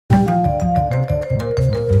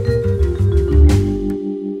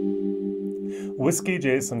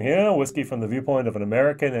WhisykJason here, whiskey from the viewpoint of an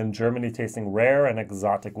American in Germany tasting rare and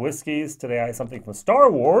exotic whiskeys. Today I have something from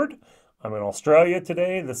Starward. I'm in Australia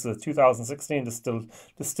today. This is a 2016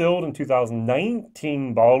 distilled in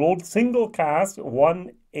 2019 bottled, single cask,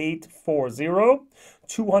 1840,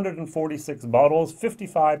 246 bottles,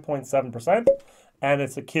 55.7%. And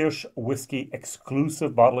it's a Kirsch whiskey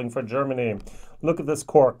exclusive bottling for Germany. Look at this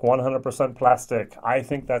cork, 100% plastic. I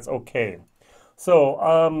think that's okay.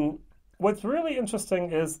 So, what's really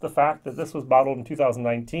interesting is the fact that this was bottled in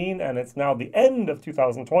 2019 and it's now the end of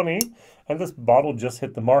 2020, and this bottle just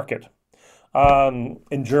hit the market,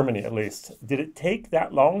 in Germany at least. Did it take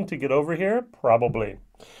that long to get over here? Probably.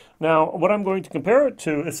 Now, what I'm going to compare it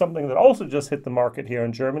to is something that also just hit the market here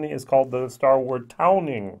in Germany. It's called the Starward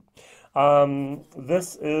Towning.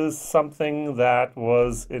 This is something that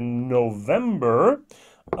was in November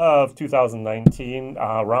of 2019,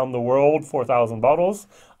 around the world, 4,000 bottles,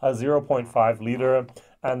 a 0.5 liter,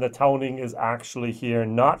 and the towning is actually here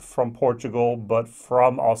not from Portugal but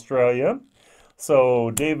from Australia.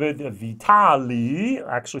 So David Vitali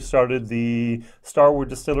actually started the Starward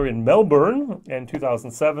Distillery in Melbourne in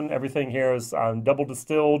 2007. Everything here is double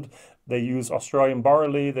distilled. They use Australian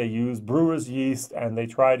barley, they use brewer's yeast, and they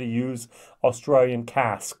try to use Australian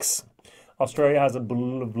casks. Australia has a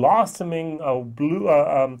blossoming,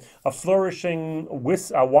 a flourishing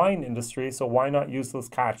wine industry, so why not use those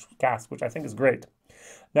casks, which I think is great.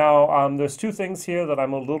 Now, there's two things here that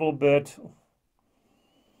I'm a little bit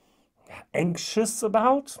anxious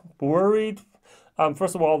about, worried.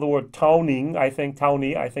 First of all, the word towning, I think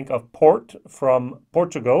of port from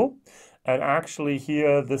Portugal. And actually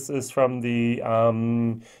here, this is from the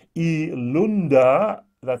Ilumba,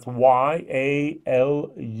 that's Y-A-L-U-M-B-A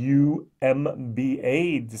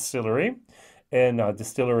distillery, and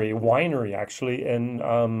distillery winery actually in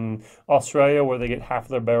Australia, where they get half of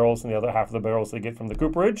their barrels and the other half of the barrels they get from the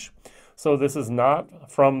cooperage. So this is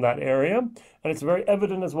not from that area, and it's very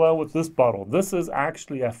evident as well with this bottle. This is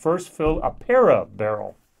actually a first fill Apera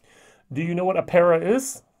barrel. Do you know what Apera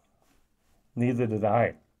is? Neither did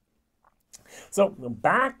I. So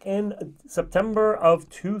back in September of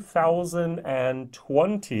 2010,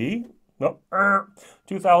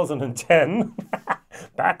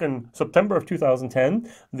 back in September of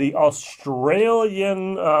 2010, the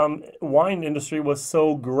Australian wine industry was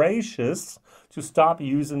so gracious to stop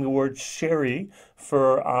using the word sherry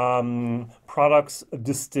for products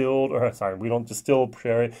distilled, or sorry, we don't distill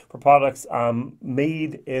sherry, for products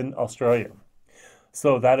made in Australia.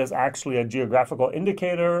 So that is actually a geographical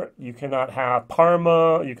indicator. You cannot have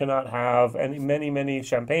Parma, you cannot have many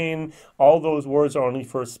champagne. All those words are only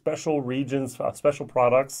for special regions, special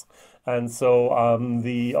products. And so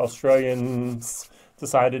the Australians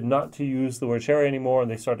decided not to use the word sherry anymore, and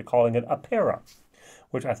they started calling it Apera,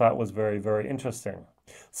 which I thought was very, very interesting.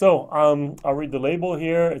 So I'll read the label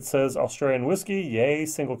here. It says Australian whiskey, yay,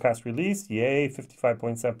 single cask release, yay,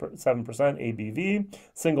 55.7% ABV,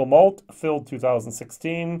 single malt, filled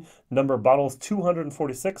 2016, number of bottles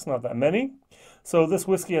 246, not that many. So this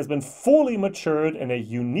whiskey has been fully matured in a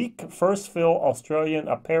unique first fill Australian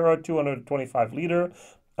Apera 225 liter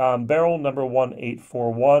barrel number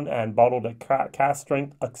 1841, and bottled at cask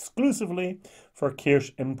strength exclusively for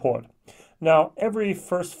Kirsch import. Now, every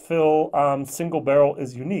first fill single barrel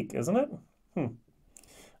is unique, isn't it?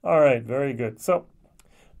 All right, very good. So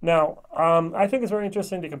now, I think it's very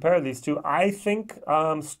interesting to compare these two. I think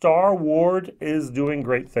Starward is doing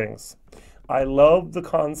great things. I love the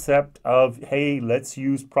concept of, hey, let's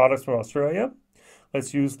use products from Australia.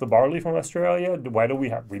 Let's use the barley from Australia. Why do we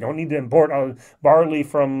don't need to import barley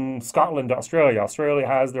from Scotland to Australia. Australia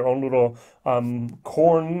has their own little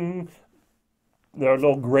corn. There are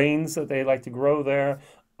little grains that they like to grow there.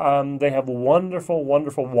 They have wonderful,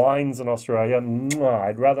 wonderful wines in Australia.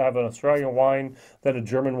 I'd rather have an Australian wine than a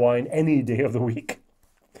German wine any day of the week.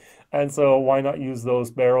 And so why not use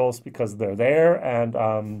those barrels, because they're there.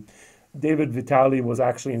 And David Vitali was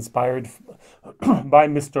actually inspired by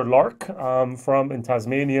Mr. Lark in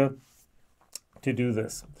Tasmania to do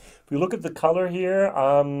this. If you look at the color here,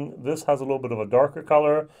 this has a little bit of a darker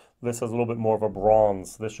color. This has a little bit more of a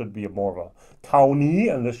bronze. This should be more of a tawny,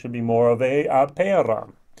 and this should be more of a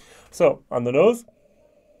Apera. So, on the nose,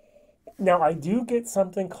 now I do get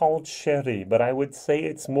something called sherry, but I would say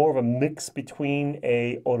it's more of a mix between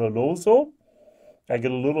a oloroso. I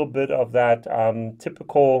get a little bit of that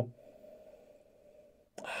typical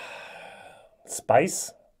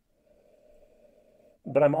spice,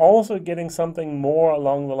 but I'm also getting something more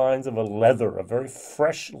along the lines of a leather, a very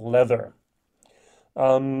fresh leather.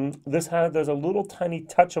 There's a little tiny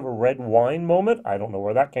touch of a red wine moment. I don't know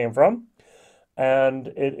where that came from. And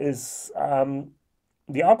it is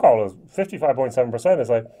the alcohol is 55.7%. It's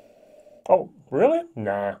like, oh, really?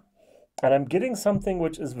 Nah. And I'm getting something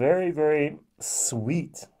which is very, very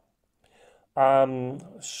sweet.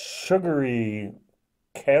 Sugary,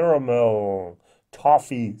 caramel,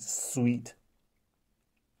 toffee, sweet.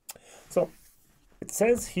 So it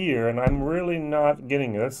says here, and I'm really not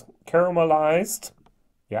getting this, caramelized.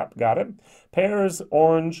 Yep, got it. Pears,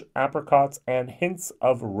 orange, apricots, and hints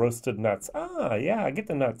of roasted nuts. Ah, yeah, I get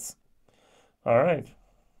the nuts. All right.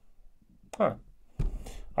 Huh.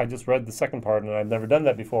 I just read the second part, and I've never done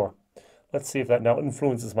that before. Let's see if that now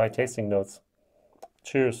influences my tasting notes.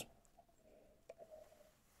 Cheers.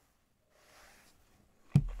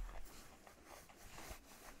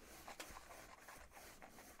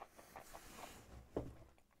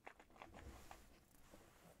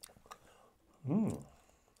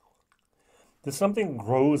 There's something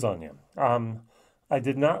grows on you. I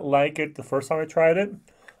did not like it the first time I tried it,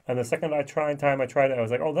 and the second time I tried it, I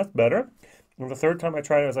was like, oh, that's better. And the third time I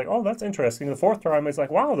tried it, I was like, oh, that's interesting. The fourth time, I was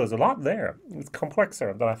like, wow, there's a lot there. It's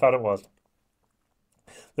complexer than I thought it was.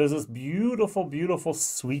 There's this beautiful, beautiful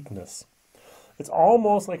sweetness. It's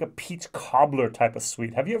almost like a peach cobbler type of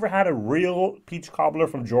sweet. Have you ever had a real peach cobbler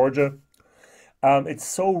from Georgia? It's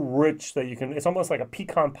so rich that you can, it's almost like a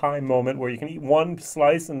pecan pie moment where you can eat one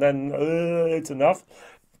slice and then it's enough.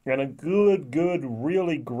 And a good,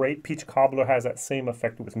 really great peach cobbler has that same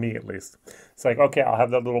effect with me, at least. It's like, okay, I'll have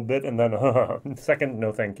that little bit and then second,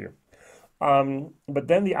 no thank you. But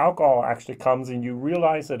then the alcohol actually comes and you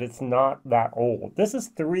realize that it's not that old. This is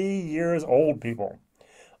 3 years old, people.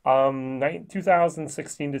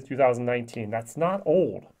 2016 to 2019. That's not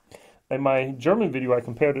old. In my German video, I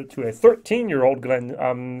compared it to a 13-year-old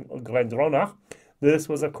Glendronach. This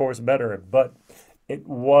was, of course, better, but it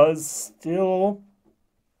was still...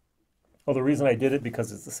 Well, the reason I did it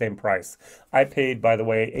because it's the same price. I paid, by the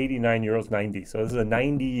way, 89 euros 90. So this is a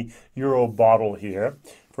 90 euro bottle here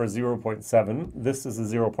for 0.7. This is a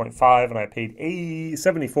 0.5, and I paid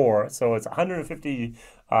 74. So it's 150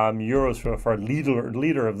 euros for a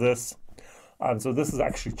liter of this. So this is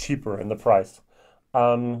actually cheaper in the price.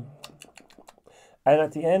 And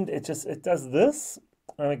at the end, it does this,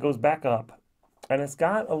 and it goes back up, and it's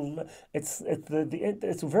got it's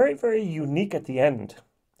very, very unique at the end.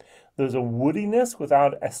 There's a woodiness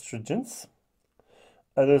without estrogens.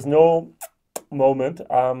 There's no moment.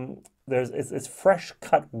 It's fresh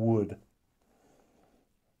cut wood.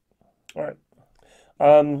 All right.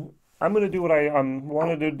 I'm going to do what I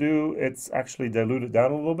wanted to do. It's actually dilute it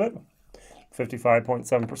down a little bit.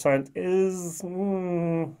 55.7% is...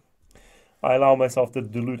 I allow myself to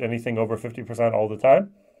dilute anything over 50% all the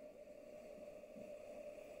time.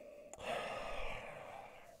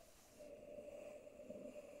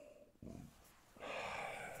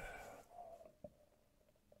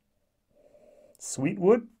 Sweet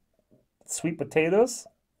wood, sweet potatoes,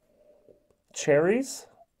 cherries,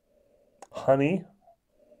 honey,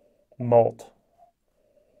 malt.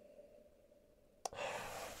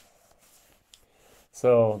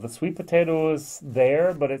 So the sweet potato is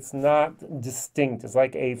there, but it's not distinct. It's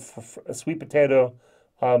like a sweet potato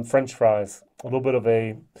French fries. A little bit of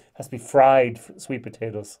has to be fried sweet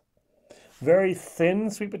potatoes. Very thin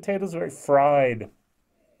sweet potatoes, very fried.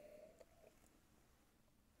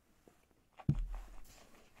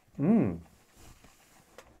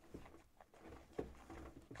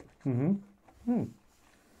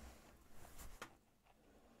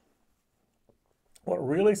 What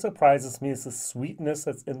really surprises me is the sweetness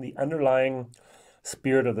that's in the underlying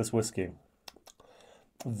spirit of this whiskey.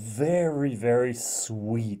 Very, very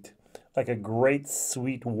sweet, like a great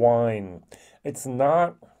sweet wine. It's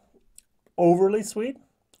not overly sweet,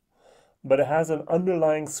 but it has an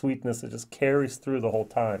underlying sweetness that just carries through the whole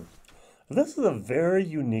time. This is a very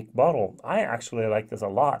unique bottle. I actually like this a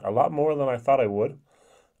lot more than I thought I would.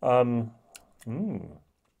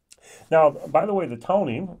 Now, by the way, the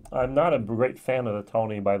Tony, I'm not a great fan of the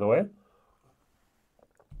Tony, by the way.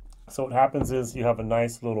 So what happens is you have a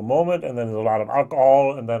nice little moment, and then there's a lot of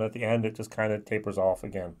alcohol, and then at the end it just kind of tapers off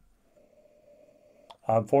again.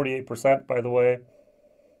 48%, by the way.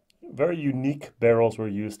 Very unique barrels were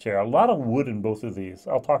used here. A lot of wood in both of these.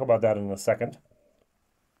 I'll talk about that in a second.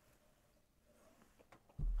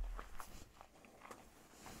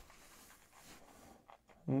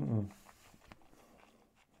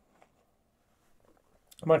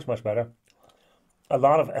 Much better. A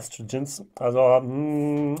lot of estrogens.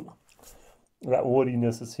 That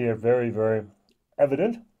woodiness is here very, very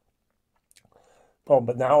evident. Oh,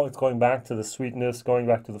 but now it's going back to the sweetness, going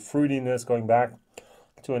back to the fruitiness, going back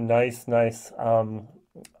to a nice balanced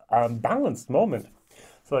moment.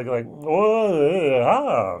 So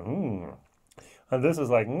And this is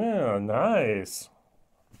like, yeah, nice.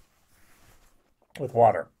 With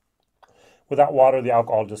water. Without water, the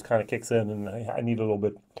alcohol just kind of kicks in, and I need a little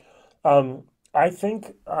bit. I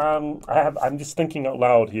think I'm just thinking out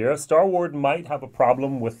loud here. Starward might have a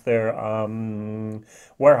problem with their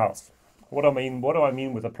warehouse. What do I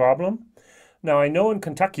mean with a problem? Now I know in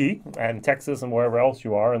Kentucky and Texas and wherever else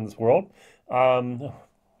you are in this world, um,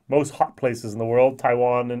 most hot places in the world,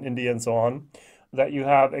 Taiwan and India and so on, that you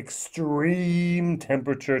have extreme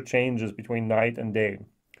temperature changes between night and day.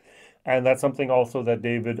 And that's something also that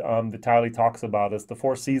David Vitale talks about is the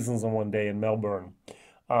four seasons in one day in Melbourne.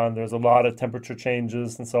 There's a lot of temperature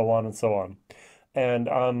changes and so on and so on. And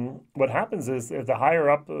what happens is if the higher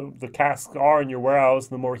up the casks are in your warehouse,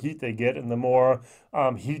 the more heat they get and the more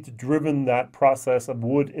heat driven that process of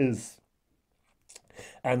wood is.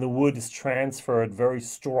 And the wood is transferred very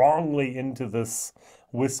strongly into this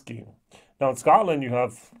whiskey. Now in Scotland you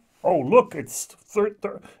have, oh look, it's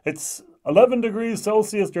 11 degrees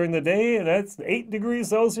Celsius during the day, and that's 8 degrees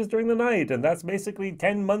Celsius during the night, and that's basically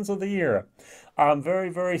 10 months of the year. Very,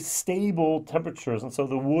 very stable temperatures, and so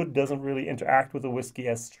the wood doesn't really interact with the whiskey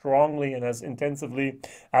as strongly and as intensively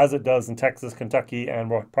as it does in Texas, Kentucky,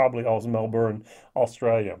 and probably also Melbourne,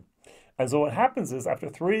 Australia. And so what happens is after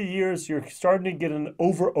 3 years, you're starting to get an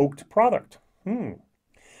over-oaked product. And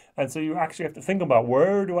so you actually have to think about,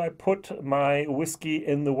 where do I put my whiskey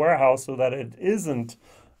in the warehouse so that it isn't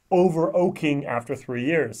over oaking after 3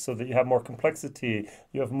 years, so that you have more complexity,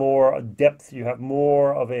 you have more depth, you have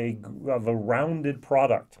more of a rounded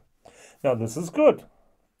product. Now this is good,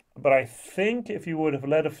 but I think if you would have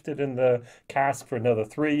left it in the cask for another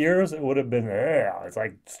 3 years, it would have been, it's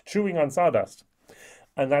like chewing on sawdust.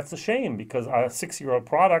 And that's a shame, because a 6-year-old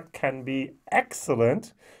product can be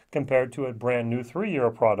excellent compared to a brand new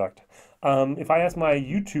 3-year-old product. If I ask my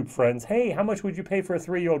YouTube friends, hey, how much would you pay for a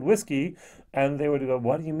 3-year-old whiskey? And they would go,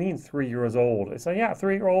 what do you mean 3 years old? I say, yeah,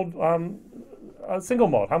 3-year-old single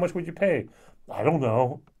malt. How much would you pay? I don't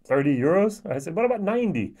know, 30 euros? I said, what about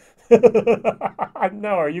 90? No,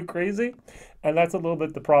 are you crazy? And that's a little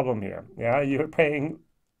bit the problem here. Yeah, you're paying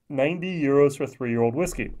 90 euros for 3-year-old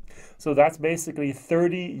whiskey. So that's basically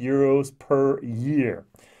 30 euros per year.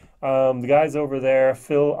 The guys over there,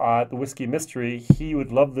 Phil at the Whiskey Mystery, he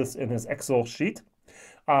would love this in his Excel sheet.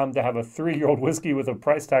 To have a 3-year-old whiskey with a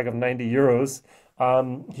price tag of 90 euros.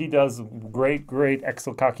 He does great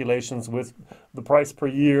Excel calculations with the price per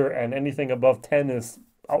year, and anything above 10 is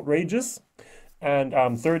outrageous.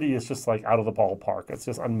 And 30 is just like out of the ballpark. It's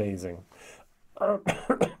just amazing.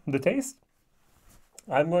 The taste?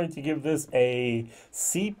 I'm going to give this a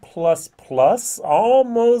C++,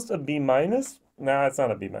 almost a B-. No, it's not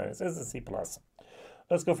a B-. It's a C+.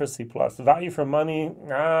 Let's go for C+. The value for money,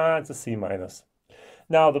 it's a C-.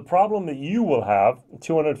 Now, the problem that you will have,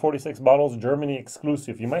 246 bottles, Germany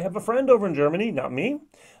exclusive. You might have a friend over in Germany, not me,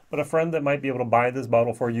 but a friend that might be able to buy this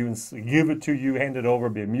bottle for you and give it to you, hand it over,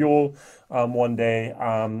 be a mule one day.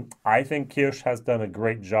 I think Kirsch has done a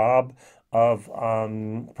great job of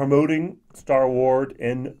promoting Starward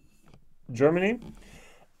in Germany.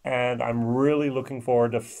 And I'm really looking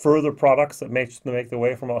forward to further products that make their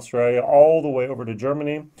way from Australia all the way over to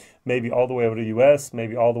Germany, maybe all the way over to US,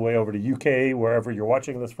 maybe all the way over to UK, wherever you're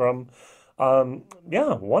watching this from.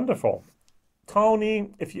 Yeah, wonderful.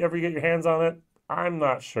 Tony, if you ever get your hands on it, I'm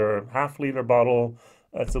not sure. Half-liter bottle,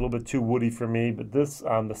 it's a little bit too woody for me, but this,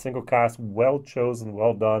 the single cask, well chosen,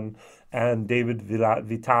 well done. And David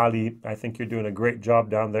Vitale, I think you're doing a great job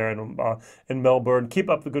down there in Melbourne. Keep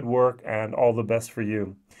up the good work, and all the best for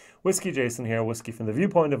you. WhisykJason here, whiskey from the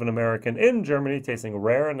viewpoint of an American in Germany, tasting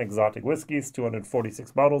rare and exotic whiskeys,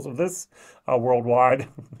 246 bottles of this worldwide,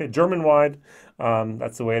 German-wide.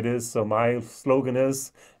 That's the way it is. So my slogan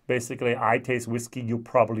is, basically, I taste whiskey you'll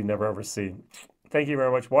probably never ever see. Thank you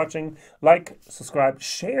very much for watching. Like, subscribe,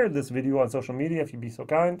 share this video on social media if you'd be so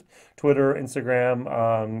kind. Twitter, Instagram,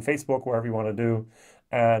 Facebook, wherever you want to do.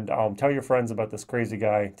 And tell your friends about this crazy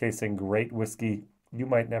guy tasting great whiskey you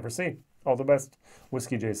might never see. All the best.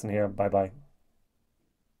 WhisykJason here. Bye-bye.